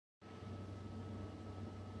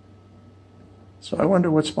So I wonder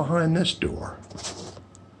what's behind this door.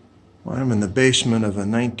 Well, I'm in the basement of a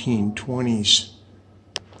 1920s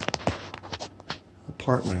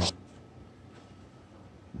apartment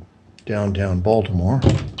downtown Baltimore.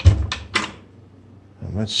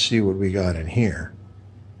 And let's see what we got in here.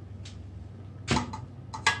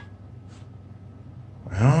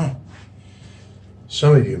 Well,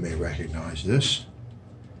 some of you may recognize this.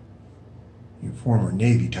 You former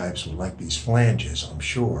Navy types would like these flanges, I'm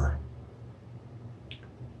sure.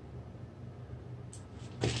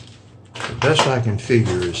 The best I can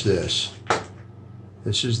figure is this.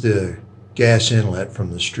 This is the gas inlet from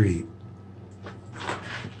the street.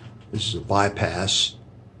 This is a bypass,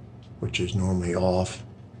 which is normally off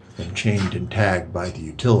and chained and tagged by the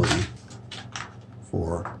utility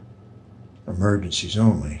for emergencies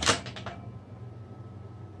only.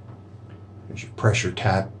 There's your pressure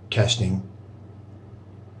tap testing,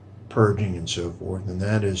 purging, and so forth. And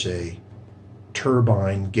that is a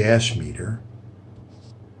turbine gas meter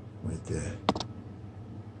with the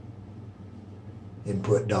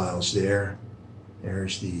input dials there.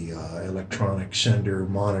 There's the electronic sender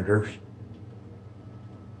monitor.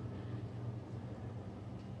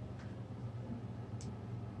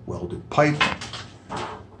 Welded pipe.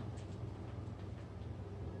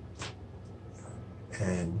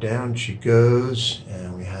 And down she goes,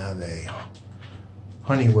 and we have a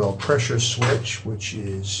Honeywell pressure switch, which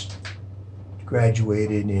is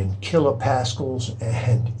graduated in kilopascals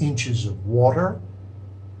and inches of water.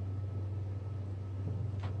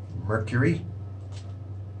 Mercury.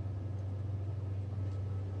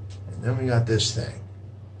 And then we got this thing.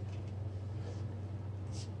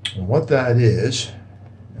 And what that is,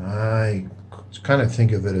 I kind of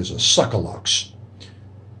think of it as a Suc-O-Lux.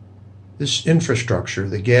 This infrastructure,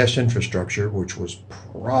 the gas infrastructure, which was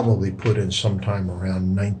probably put in sometime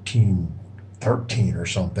around 1913 or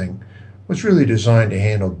something, was really designed to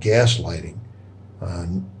handle gas lighting.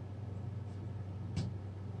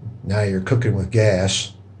 Now you're cooking with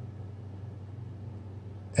gas.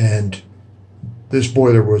 And this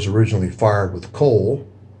boiler was originally fired with coal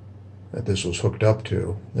that this was hooked up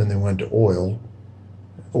to. Then they went to oil.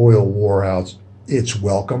 Oil wore out its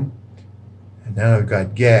welcome. And now they've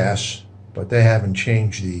got gas, but they haven't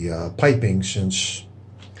changed the piping since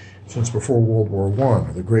before World War I,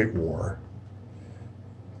 or the Great War,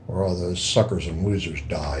 where all those suckers and losers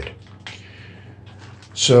died.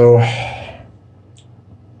 So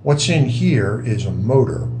what's in here is a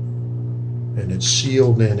motor, and it's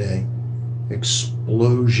sealed in a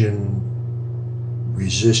explosion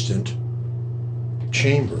resistant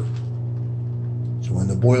chamber. So when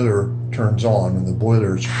the boiler turns on, and the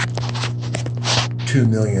boiler's 2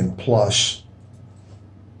 million plus,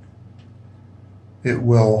 it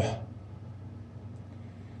will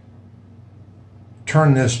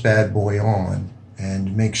turn this bad boy on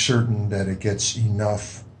and make certain that it gets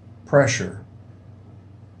enough pressure.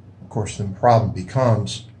 Of course, the problem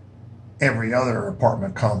becomes every other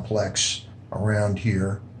apartment complex around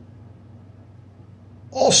here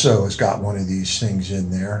also has got one of these things in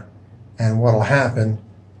there. And what'll happen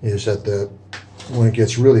is that when it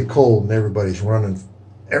gets really cold and everybody's running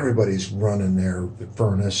their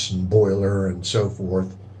furnace and boiler and so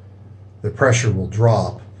forth, the pressure will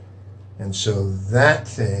drop. And so that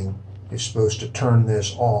thing is supposed to turn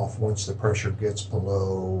this off once the pressure gets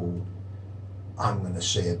below, I'm going to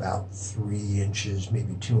say about 3 inches,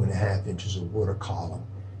 maybe 2.5 inches of water column.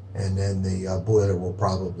 And then the boiler will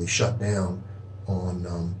probably shut down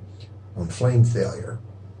on flame failure.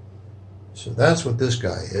 So that's what this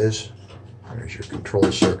guy is. There's your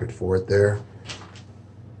control circuit for it there.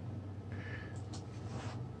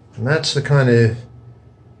 And that's the kind of,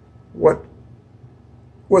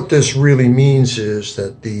 what this really means is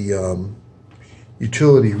that the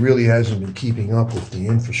utility really hasn't been keeping up with the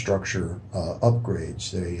infrastructure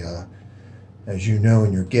upgrades. They, as you know,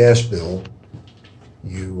 in your gas bill,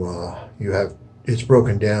 you have, it's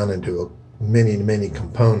broken down into many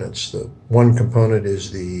components. The one component is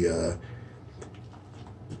the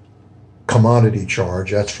commodity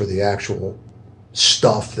charge. That's for the actual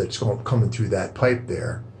stuff that's coming through that pipe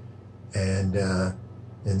there, and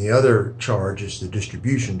the other charge is the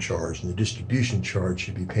distribution charge, and the distribution charge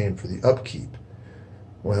should be paying for the upkeep.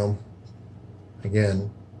 Well, again,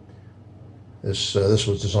 this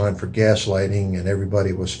was designed for gas lighting, and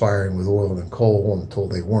everybody was firing with oil and coal until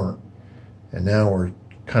they weren't, and now we're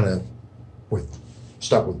kind of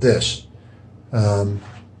stuck with this. You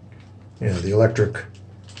know, the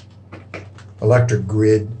electric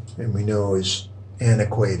grid, and we know, is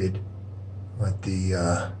antiquated, but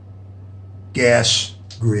the gas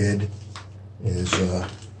grid is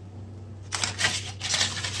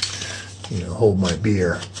hold my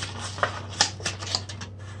beer.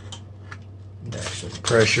 Maximum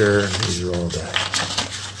pressure. These are all the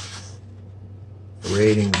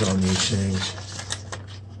ratings on these things.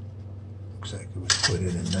 Looks like it was put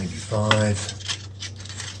in at 95.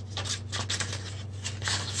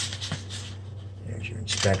 There's your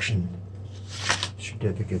inspection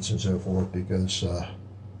certificates and so forth, because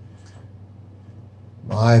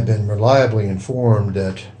I've been reliably informed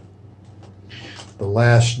that the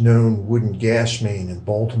last known wooden gas main in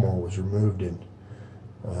Baltimore was removed in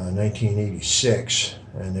 1986,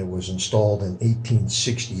 and it was installed in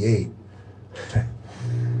 1868.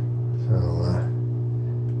 So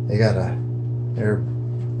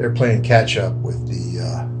they're playing catch up with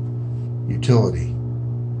the utility.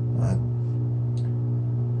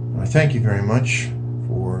 I thank you very much.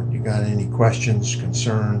 You got any questions,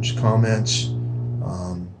 concerns, comments?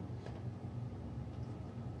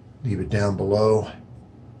 Leave it down below.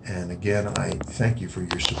 And again, I thank you for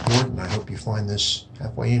your support, and I hope you find this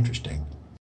halfway interesting.